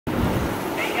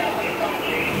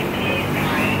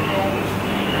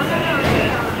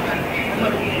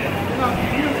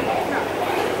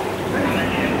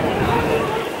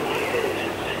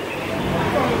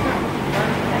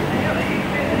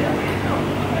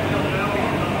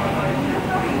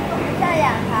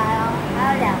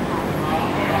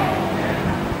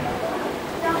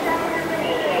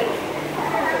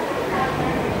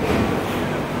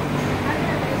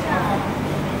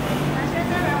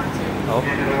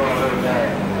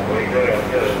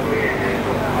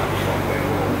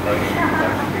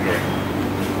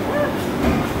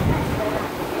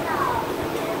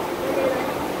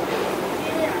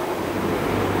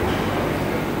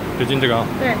就进这个啊？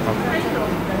对。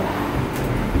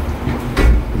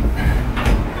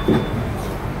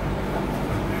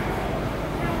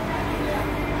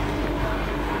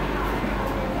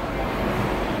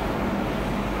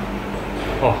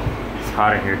Oh, it's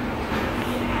hot in here.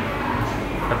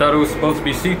 I thought it was supposed to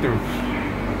be see-through.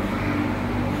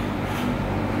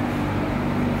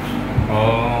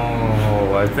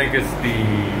 Oh, I think it's the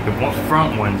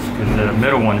front ones, because the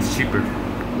middle one is cheaper.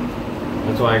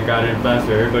 That's why I got it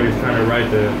faster. Everybody's trying to ride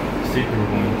the see-through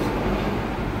ones.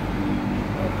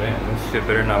 Oh damn, this shit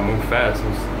better not move fast.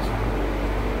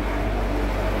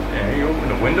 Damn, you open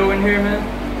the window in here,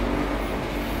 man?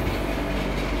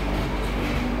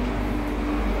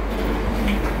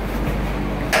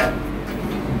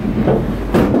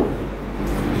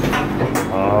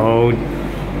 Oh,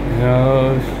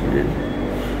 no shit.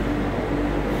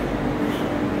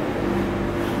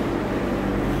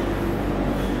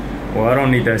 Well, I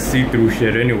don't need that see-through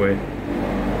shit anyway.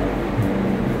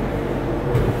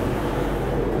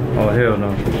 Oh, hell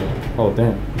no. Oh,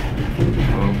 damn.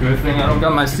 Oh, good thing I don't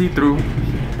got my see-through.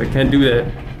 I can't do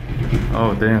that.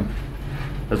 Oh, damn.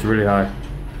 That's really high.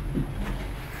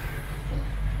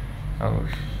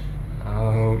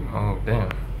 Oh, damn.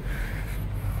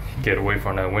 Get away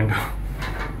from that window.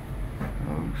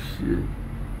 Oh, shit.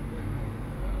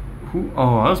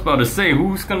 Oh, I was about to say,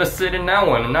 who's gonna sit in that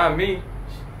one and not me?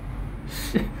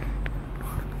 Shit.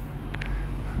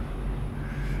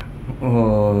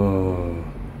 Oh.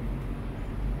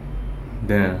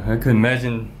 Damn, I couldn't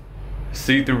imagine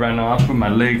see-through right now. I put my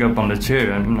leg up on the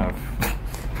chair and I'm not.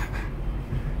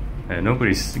 Hey,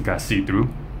 nobody's got see-through.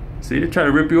 See, they try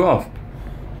to rip you off.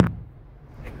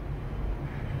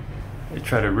 They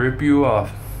try to rip you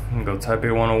off. I'm gonna go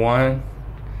Taipei 101.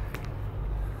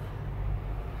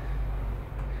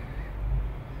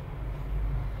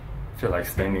 Feel like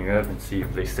standing up and see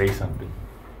if they say something.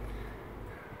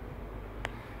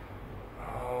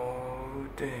 Oh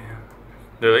damn!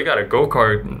 Dude, they got a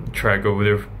go-kart track over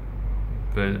there,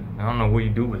 but I don't know what you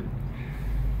do with it.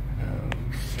 Oh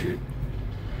shit!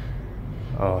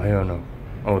 Oh hell no!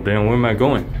 Oh damn! Where am I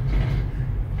going?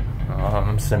 Oh,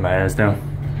 I'm setting my ass down.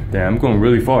 Damn! I'm going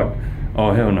really far.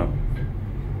 Oh hell no!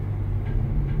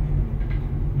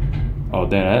 Oh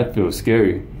damn! That feels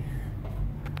scary.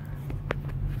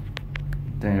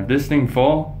 Damn, if this thing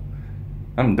fall,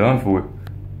 I'm done for.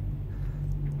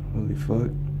 Holy fuck.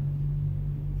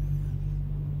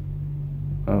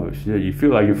 Oh shit, you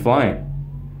feel like you're flying.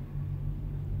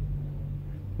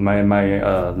 My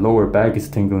lower back is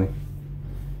tingling.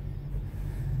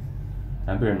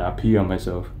 I better not pee on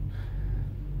myself.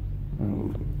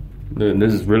 Oh,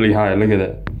 this is really high, look at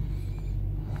that.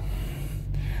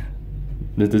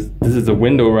 This is a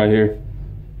window right here.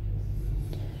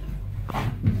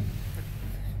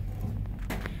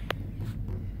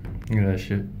 Look at that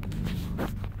shit.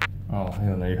 Oh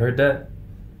hell no, you heard that?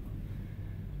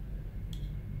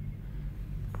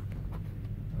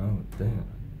 Oh damn.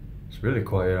 It's really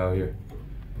quiet out here.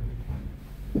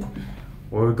 Well,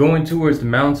 we're going towards the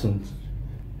mountains.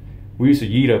 We used to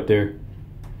eat up there.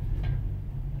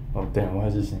 Oh damn, why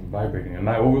is this thing vibrating? Am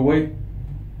I overweight?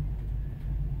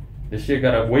 This shit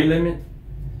got a weight limit?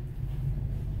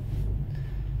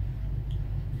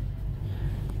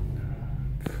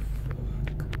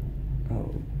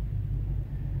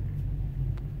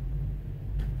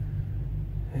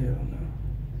 Hell no.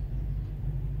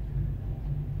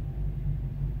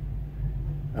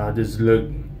 I'll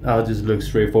just look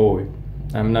straight forward.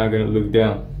 I'm not gonna look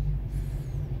down.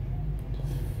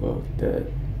 Fuck that.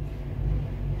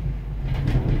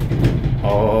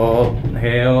 Oh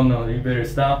hell no, you better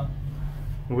stop.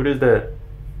 What is that?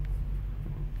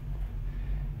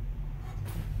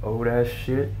 Oh, that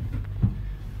shit.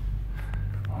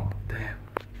 Oh damn.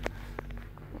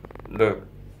 Look.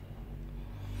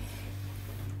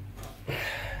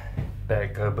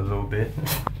 Back up a little bit.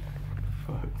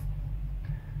 Fuck.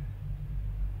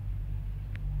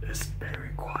 It's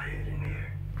very quiet in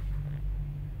here.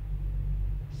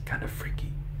 It's kind of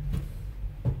freaky.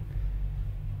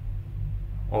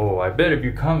 Oh, I bet if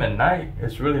you come at night,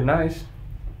 it's really nice.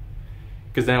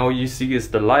 Because then all you see is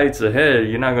the lights ahead.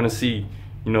 You're not gonna see,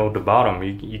 you know, the bottom.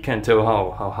 You can't tell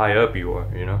how high up you are,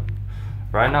 you know.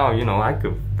 Right now, you know, I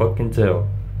could fucking tell.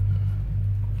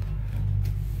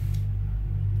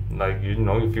 Like, you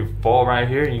know, if you fall right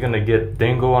here, you're gonna get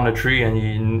dangle on a tree and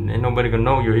ain't nobody gonna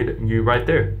know you're right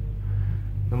there.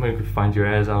 Nobody could find your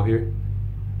ass out here.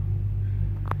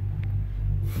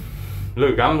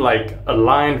 Look, I'm like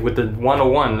aligned with the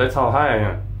 101. That's how high I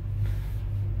am.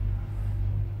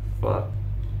 Fuck.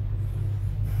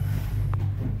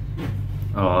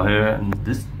 Oh, here,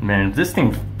 this man, if this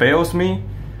thing fails me.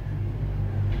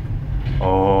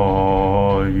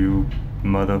 Oh, you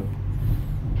mother.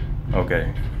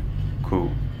 Okay,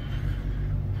 cool.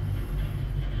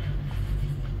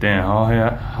 Damn,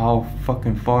 how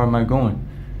fucking far am I going?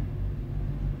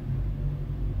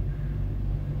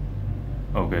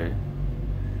 Okay.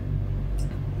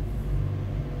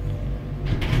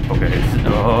 Okay,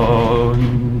 oh.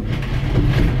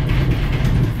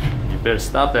 You better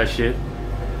stop that shit.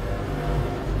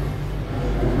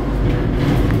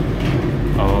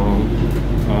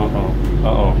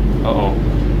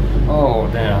 Oh,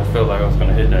 damn, I felt like I was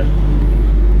gonna hit that.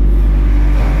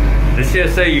 This shit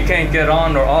say you can't get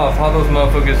on or off. How those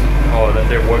motherfuckers, oh, that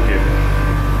they're working.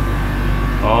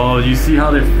 Oh, you see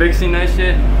how they're fixing that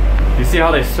shit? You see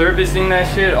how they're servicing that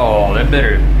shit? Oh, they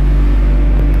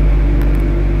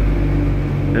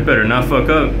better not fuck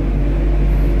up.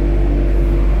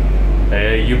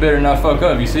 Hey, you better not fuck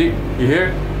up, you see? You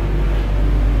hear?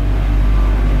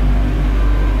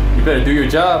 You better do your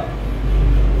job.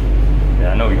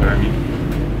 Yeah, I know you heard me.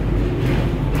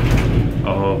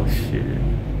 Oh shit.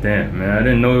 Damn, man, I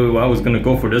didn't know I was gonna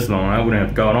go for this long. I wouldn't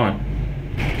have got on.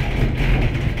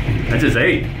 I just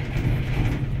ate.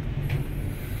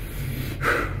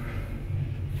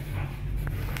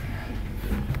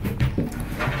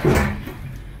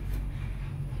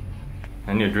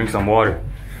 I need to drink some water.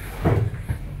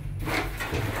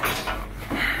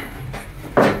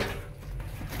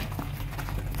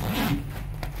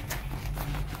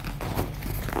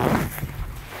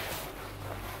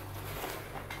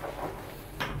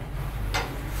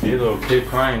 See a little kid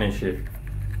crying and shit.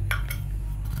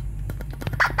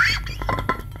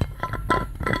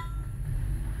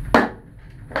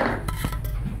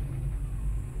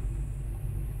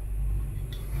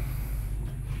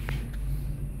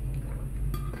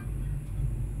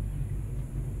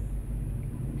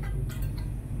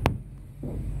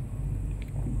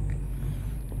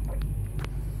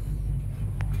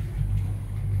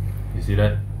 You see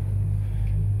that?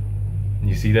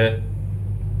 You see that?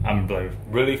 I'm like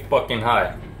really fucking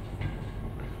high.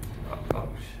 Oh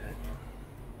shit.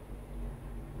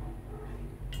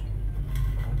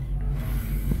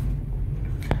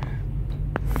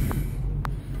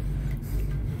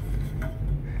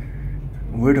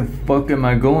 Where the fuck am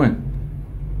I going?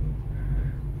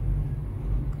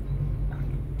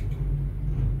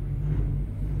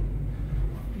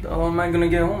 How am I gonna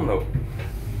get home though?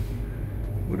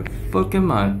 Where the fuck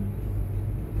am I?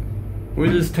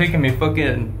 Where's this taking me?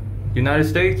 Fucking United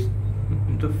States?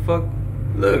 What the fuck?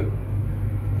 Look.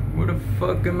 Where the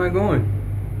fuck am I going?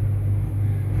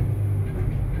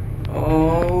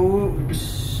 Oh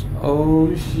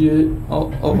shit.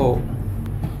 Oh.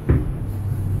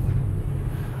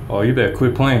 Oh, you better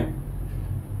quit playing.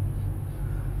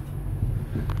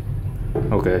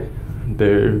 Okay.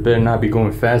 Better not be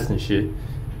going fast and shit.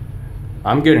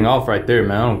 I'm getting off right there,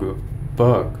 man. I don't give a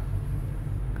fuck.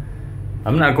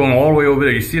 I'm not going all the way over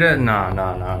there. You see that? Nah.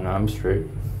 I'm straight.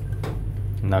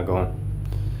 I'm not going.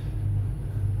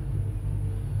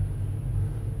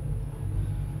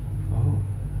 Oh.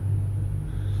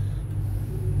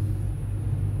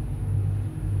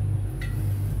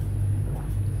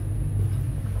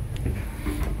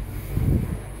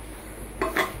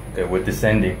 Okay, we're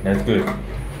descending. That's good.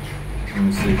 Let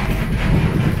me see.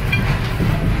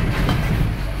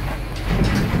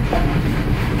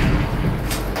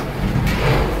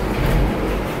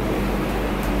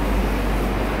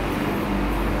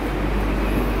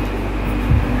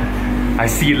 I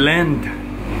see land.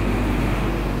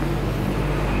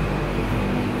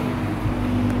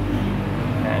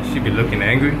 Man, she be looking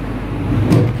angry.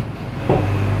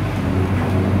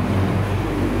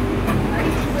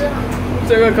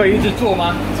 这个可以一直坐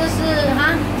吗？这是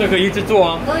哈，这可以一直坐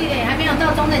吗？可以的，还没有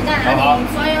到终点站，你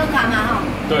刷悠游卡嘛哈。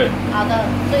对。好的，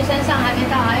所以山上还没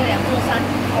到，还有2座山。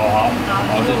好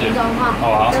，15分钟哈。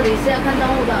好。这里是要看动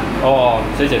物的。哦，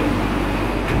谢谢。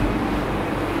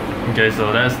 Okay,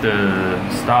 so that's the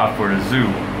stop for the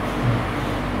zoo.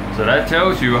 So that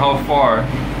tells you how far,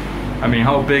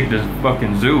 how big this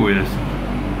fucking zoo is.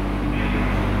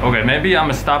 Okay, maybe I'm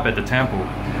gonna stop at the temple.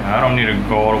 I don't need to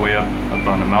go all the way up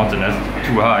on the mountain. That's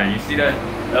too high. You see that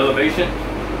elevation?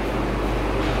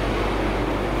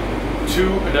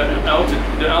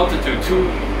 The altitude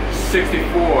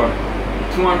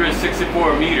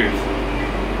 264 meters.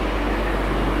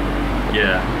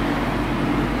 Yeah.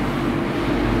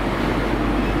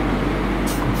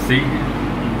 See,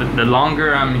 the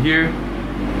longer I'm here,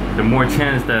 the more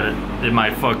chance that it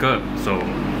might fuck up. So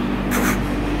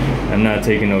I'm not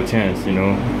taking no chance, you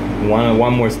know.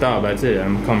 One more stop, that's it.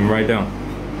 I'm coming right down.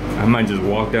 I might just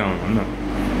walk down. I'm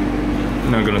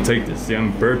not gonna take this. See,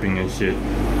 I'm burping and shit.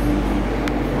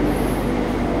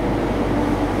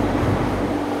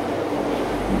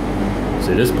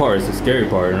 See, this part is the scary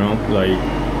part, you know? Like,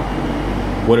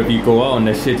 what if you go out and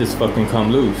that shit just fucking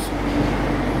come loose?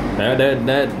 That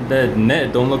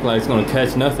net don't look like it's gonna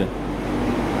catch nothing.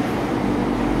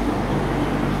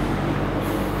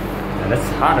 Man, it's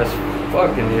hot as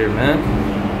fuck in here, man.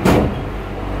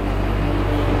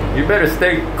 You better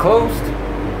stay closed.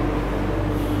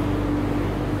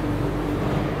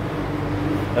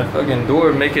 That fucking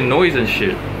door making noise and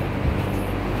shit.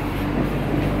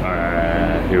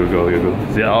 Alright, here we go, here we go.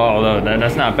 See, oh, no,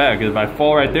 that's not bad, because if I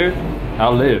fall right there,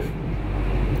 I'll live.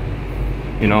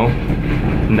 You know?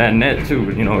 And that net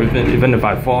too, you know, even if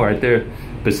I fall right there.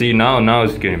 But see, now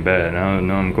it's getting bad. Now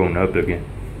I'm going up again.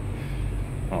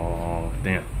 Oh,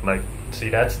 damn. Like, see,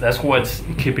 that's what's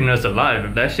keeping us alive.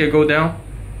 If that shit go down,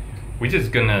 we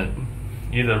just gonna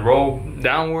either roll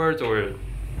downwards or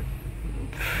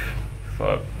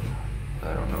fuck,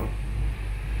 I don't know.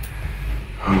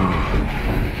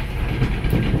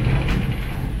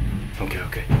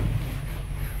 Okay.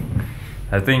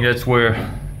 I think that's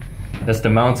the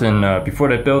mountain. Before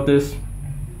they built this,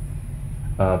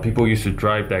 people used to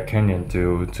drive that canyon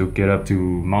to get up to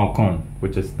Mount Kong,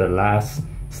 which is the last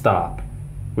stop,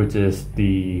 which is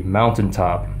the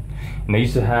mountaintop. And they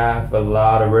used to have a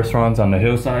lot of restaurants on the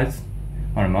hillsides,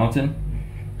 on the mountain,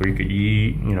 where you could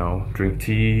eat, you know, drink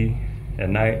tea at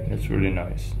night. It's really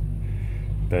nice.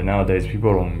 But nowadays,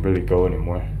 people don't really go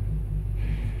anymore.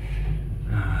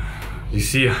 You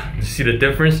see the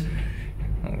difference?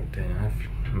 Oh damn!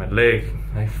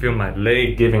 I feel my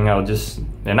leg giving out just,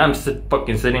 and I'm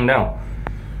fucking sitting down.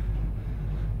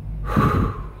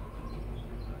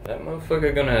 That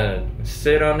motherfucker gonna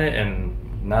sit on it and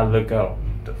not look out.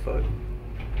 What the fuck?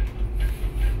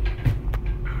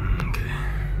 Okay.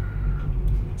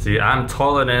 See, I'm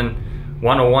taller than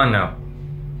 101 now.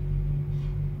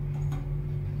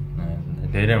 And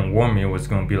they didn't warn me it was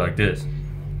gonna be like this.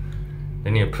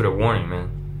 They need to put a warning, man.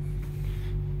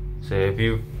 Say if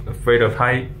you afraid of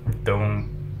height, don't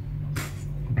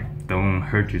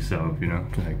hurt yourself, you know?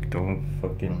 Like, don't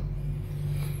fucking.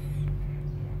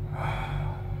 I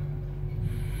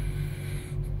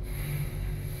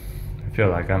feel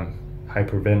like I'm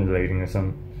hyperventilating or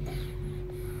something.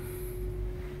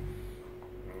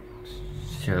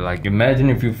 Shit, like, imagine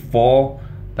if you fall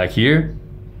like here.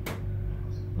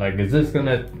 Like, is this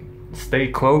gonna stay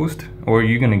closed, or are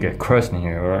you gonna get crushed in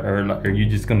here, or are you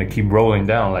just gonna keep rolling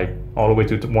down like all the way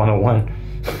to 101?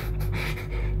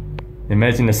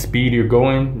 Imagine the speed you're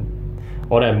going,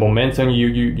 all that momentum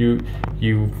you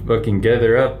fucking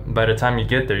gather up. By the time you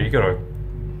get there, you gotta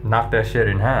knock that shit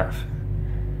in half.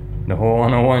 The whole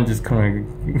 101 just come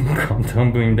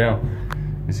tumbling down.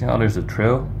 You see how there's a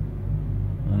trail?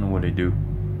 I don't know what they do.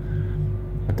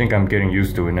 I think I'm getting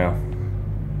used to it now.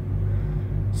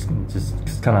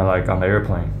 It's kind of like on the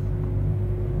airplane.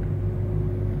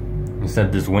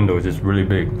 Except this window is just really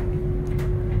big.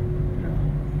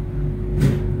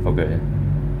 Okay,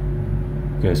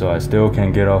 so I still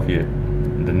can't get off yet.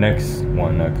 The next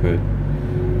one I could.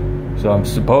 So I'm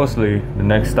supposedly, the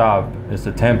next stop is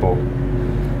the temple.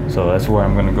 So that's where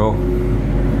I'm gonna go.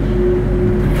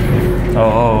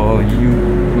 Oh, you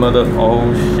mother,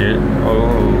 oh shit.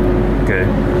 Oh, okay.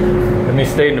 Let me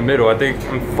stay in the middle. I think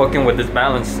I'm fucking with this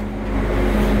balance.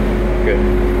 Okay.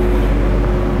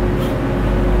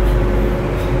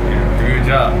 Yeah, do your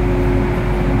job.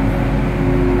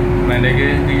 My nigga,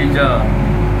 do your job.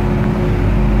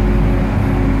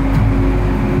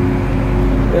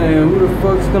 Damn, who the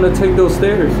fuck's gonna take those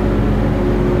stairs?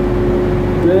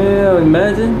 Damn,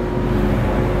 imagine.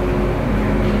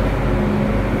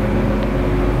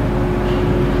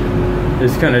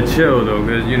 It's kind of chill though,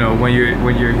 because you know when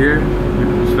you're here,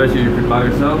 especially if you're by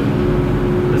yourself,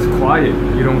 it's quiet.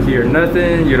 You don't hear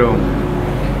nothing. You don't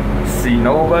see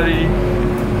nobody.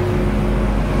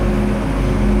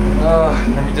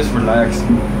 Let me just relax.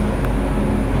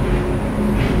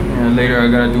 And later I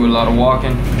gotta do a lot of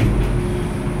walking.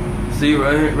 See,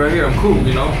 right here, I'm cool.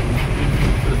 You know,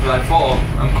 if I fall,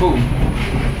 I'm cool.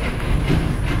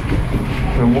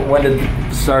 But when it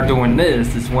start doing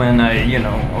this, is when I, you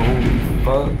know, oh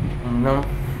fuck, you know.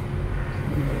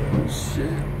 Oh,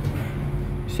 shit.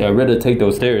 See, I'd rather take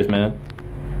those stairs, man.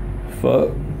 Fuck.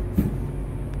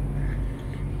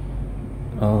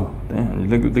 Oh, damn.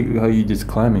 Look at how you just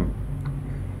climbing.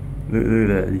 Look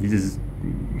at that. You just,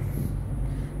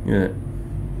 yeah.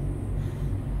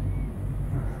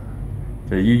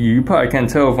 You probably can't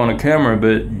tell from the camera,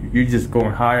 but you're just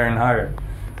going higher and higher.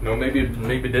 You know,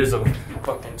 maybe this will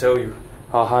fucking tell you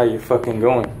how high you're fucking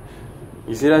going.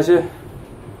 You see that shit?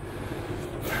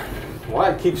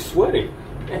 Why I keep sweating?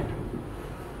 Yeah.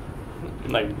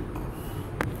 Like,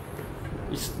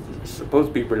 you're supposed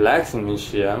to be relaxing and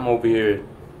shit. I'm over here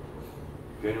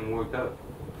getting worked up.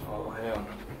 Oh hell.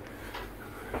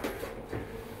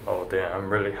 Oh damn, I'm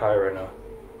really high right now.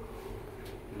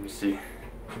 Let me see.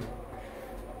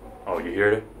 Oh, you hear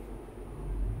it?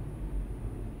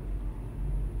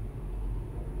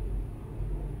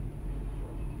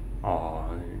 Oh,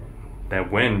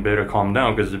 that wind better calm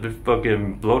down, because if it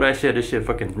fucking blow that shit, this shit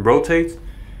fucking rotates,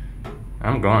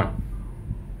 I'm gone.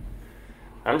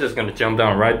 I'm just gonna jump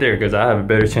down right there, because I have a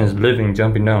better chance of living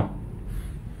jumping down.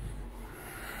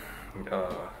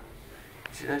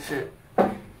 See that shit?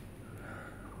 Oh,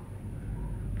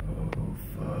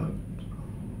 fuck.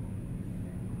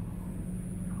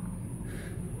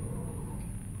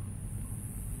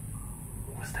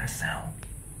 What's that sound?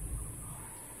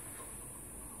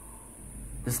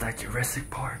 It's like Jurassic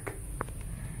Park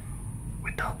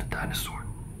without the dinosaur.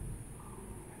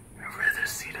 I'd rather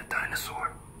see the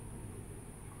dinosaur.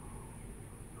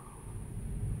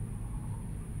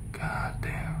 God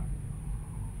damn.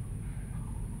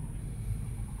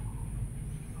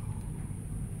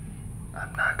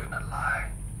 I'm not gonna lie.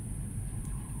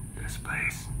 This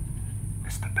place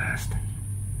is the best.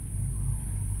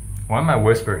 Why am I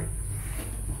whispering?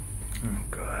 Oh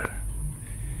God.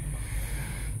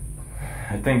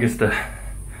 I think it's the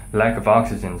lack of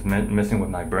oxygen messing with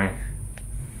my brain.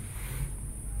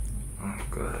 Oh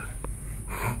God.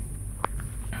 Oh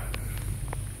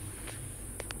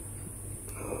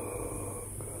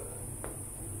God.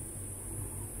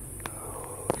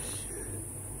 Oh shit.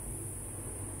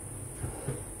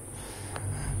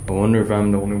 I wonder if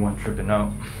I'm the only one tripping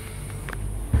out.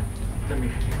 Let me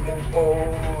move.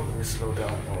 Oh, let me slow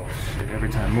down. Oh shit. Every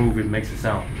time I move, it makes a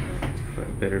sound. But I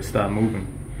better stop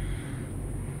moving.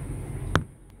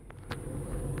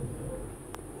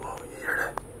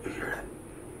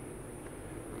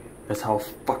 That's how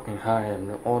fucking high I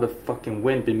am. All the fucking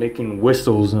wind be making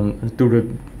whistles and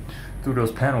through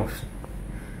those panels.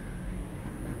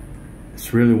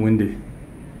 It's really windy.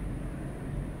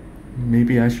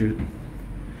 Maybe I should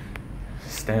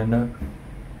stand up.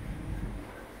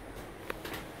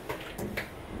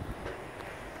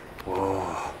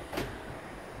 Whoa.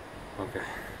 Okay.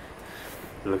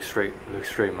 Look straight,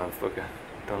 motherfucker.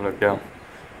 Don't look down.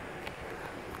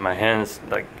 My hands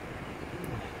like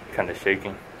kind of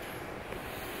shaking.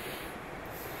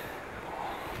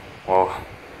 Whoa.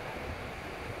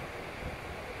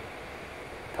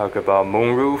 Talk about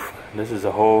moonroof. This is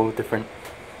a whole different.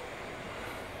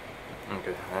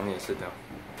 Okay, I need to sit down.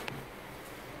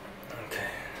 Okay.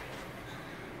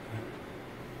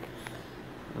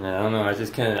 Yeah, I don't know. I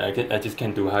just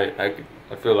can't do height. I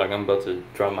feel like I'm about to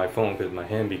drop my phone because my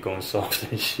hand be going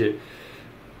soft and shit.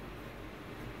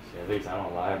 At least I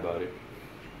don't lie about it.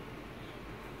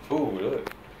 Ooh, look.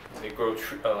 They grow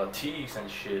teas and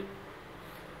shit.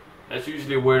 That's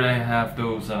usually where they have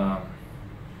those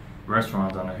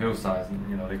restaurants on the hillsides.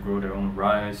 You know, they grow their own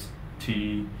rice,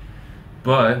 tea.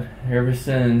 But ever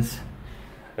since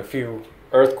a few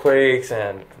earthquakes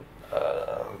and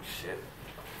oh shit,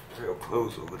 real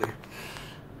close over there.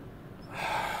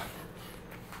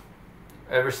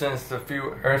 Ever since a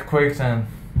few earthquakes and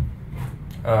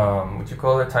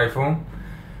typhoon,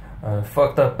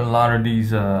 fucked up a lot of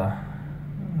these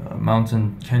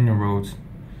mountain canyon roads.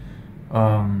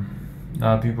 A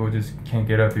lot of people just can't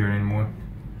get up here anymore.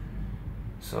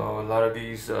 So a lot of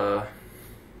these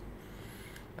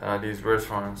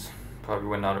restaurants probably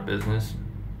went out of business,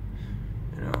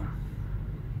 you know.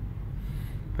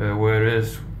 But where it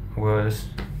is was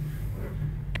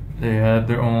they had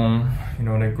their own, you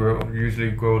know, they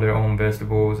usually grow their own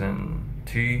vegetables and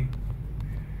tea,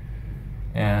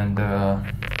 and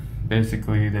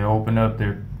basically they open up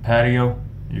their patio.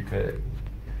 You could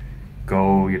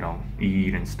go, you know,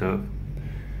 eat and stuff.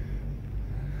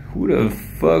 Who the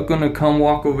fuck gonna come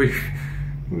walk over here?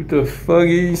 What the fuck?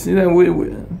 You see that? What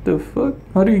the fuck?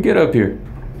 How do you get up here?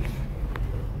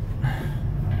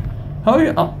 How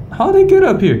they get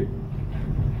up here?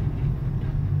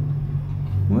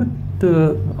 What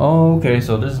the? Oh, okay.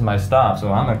 So this is my stop.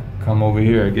 So I'm gonna come over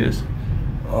here, I guess.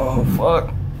 Oh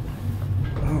fuck!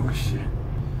 Oh shit!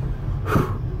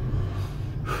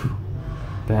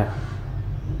 Damn.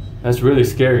 That's really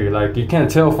scary. Like, you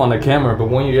can't tell from the camera, but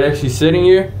when you're actually sitting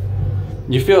here,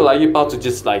 you feel like you're about to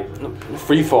just like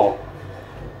free fall.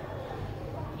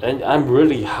 And I'm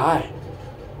really high.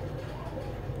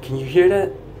 Can you hear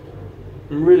that?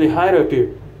 I'm really high up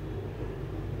here.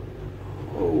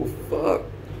 Oh fuck.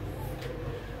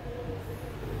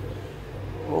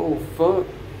 Oh fuck.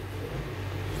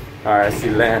 Alright, I see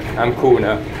land. I'm cool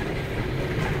now.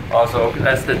 Also,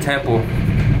 that's the temple.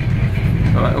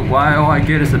 Why all I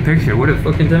get is a picture? What a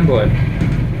fucking temple at?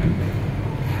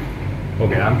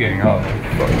 Okay, I'm getting off.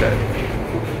 Fuck that.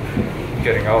 I'm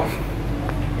getting off.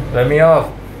 Let me off.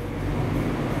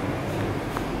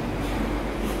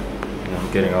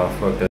 I'm getting off. Fuck that.